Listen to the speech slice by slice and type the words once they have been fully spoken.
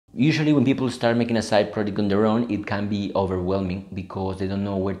Usually when people start making a side project on their own, it can be overwhelming because they don't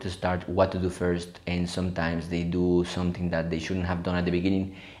know where to start, what to do first, and sometimes they do something that they shouldn't have done at the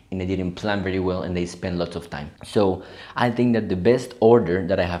beginning and they didn't plan very well and they spend lots of time. So I think that the best order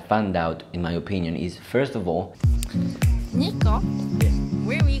that I have found out, in my opinion, is first of all... Nico? Yes.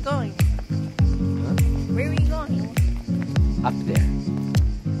 Where are we going? Huh? Where are we going? Up there.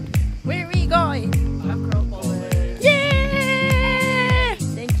 Where are we going? Akrapoli. Yeah!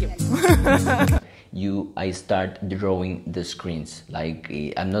 Thank you. I start drawing the screens. Like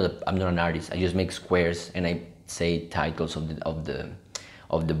I'm not an artist. I just make squares and I say titles of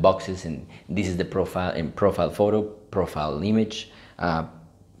the boxes, and this is the profile and profile photo, profile image, I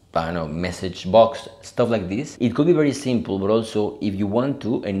don't know, message box, stuff like this. It could be very simple, but also if you want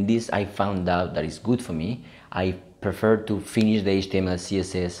to, and this I found out that is good for me, I prefer to finish the HTML,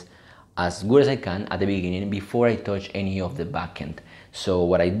 CSS as good as I can at the beginning before I touch any of the backend. So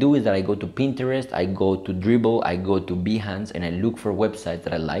what I do is that I go to Pinterest, I go to Dribbble, I go to Behance, and I look for websites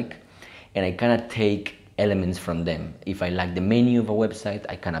that I like, and I kind of take elements from them. If I like the menu of a website,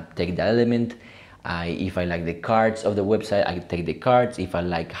 I kind of take that element. If I like the cards of the website, I take the cards. If I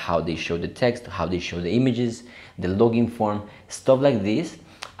like how they show the text, how they show the images, the login form, stuff like this.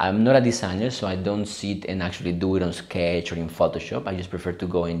 I'm not a designer, so I don't sit and actually do it on Sketch or in Photoshop. I just prefer to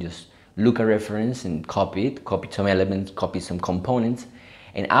go and just look at reference and copy it, copy some elements, copy some components.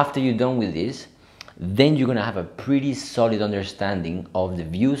 And after you're done with this, then you're gonna have a pretty solid understanding of the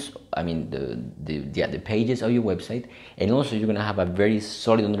views, I mean the pages of your website, and also you're gonna have a very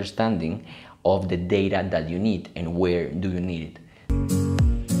solid understanding of the data that you need and where do you need it.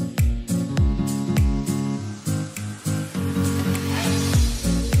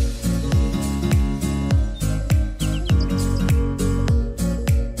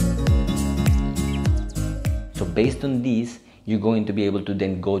 So based on this, you're going to be able to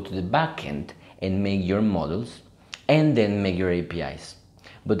then go to the backend and make your models and then make your APIs.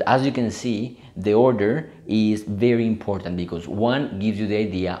 But as you can see, the order is very important because one gives you the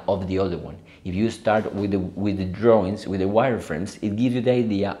idea of the other one. If you start with the drawings, with the wireframes, it gives you the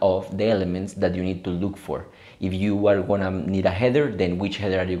idea of the elements that you need to look for. If you are gonna need a header, then which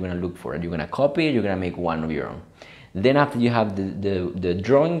header are you gonna look for? Are you gonna copy it? You're gonna make one of your own. Then after you have the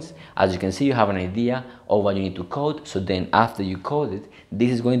drawings, as you can see, you have an idea of what you need to code. So then after you code it,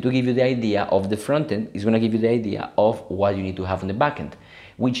 this is going to give you the idea of the front end. It's going to give you the idea of what you need to have on the back end,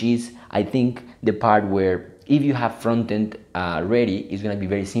 which is, I think, the part where if you have front end ready, it's going to be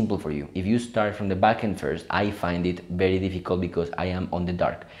very simple for you. If you start from the back end first, I find it very difficult because I am on the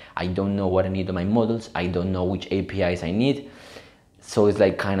dark. I don't know what I need on my models. I don't know which APIs I need. So it's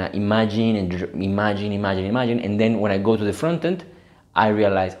like kind of imagine, and then when I go to the front end, I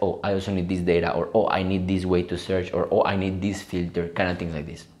realize, oh, I also need this data, or oh, I need this way to search, or oh, I need this filter, kind of things like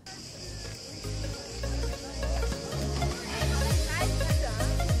this.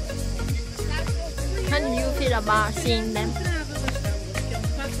 How do you feel about seeing them?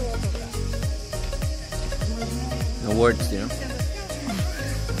 No words, you know?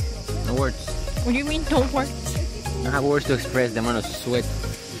 No words. What do you mean, don't work? I don't have words to express the amount of sweat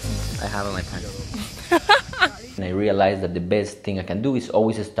I have on my pants. And I realized that the best thing I can do is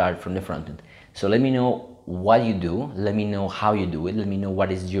always start from the front end. So let me know what you do, let me know how you do it, let me know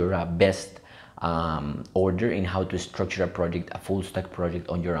what is your best order in how to structure a project, a full stack project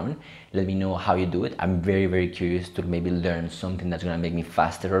on your own. Let me know how you do it. I'm very, very curious to maybe learn something that's gonna make me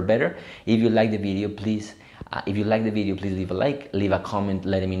faster or better. If you like the video, please leave a like, leave a comment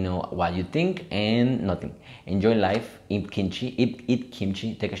letting me know what you think, and nothing. Enjoy life, eat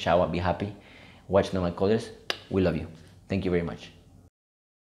kimchi, take a shower, be happy, watch Normal Colors. We love you. Thank you very much.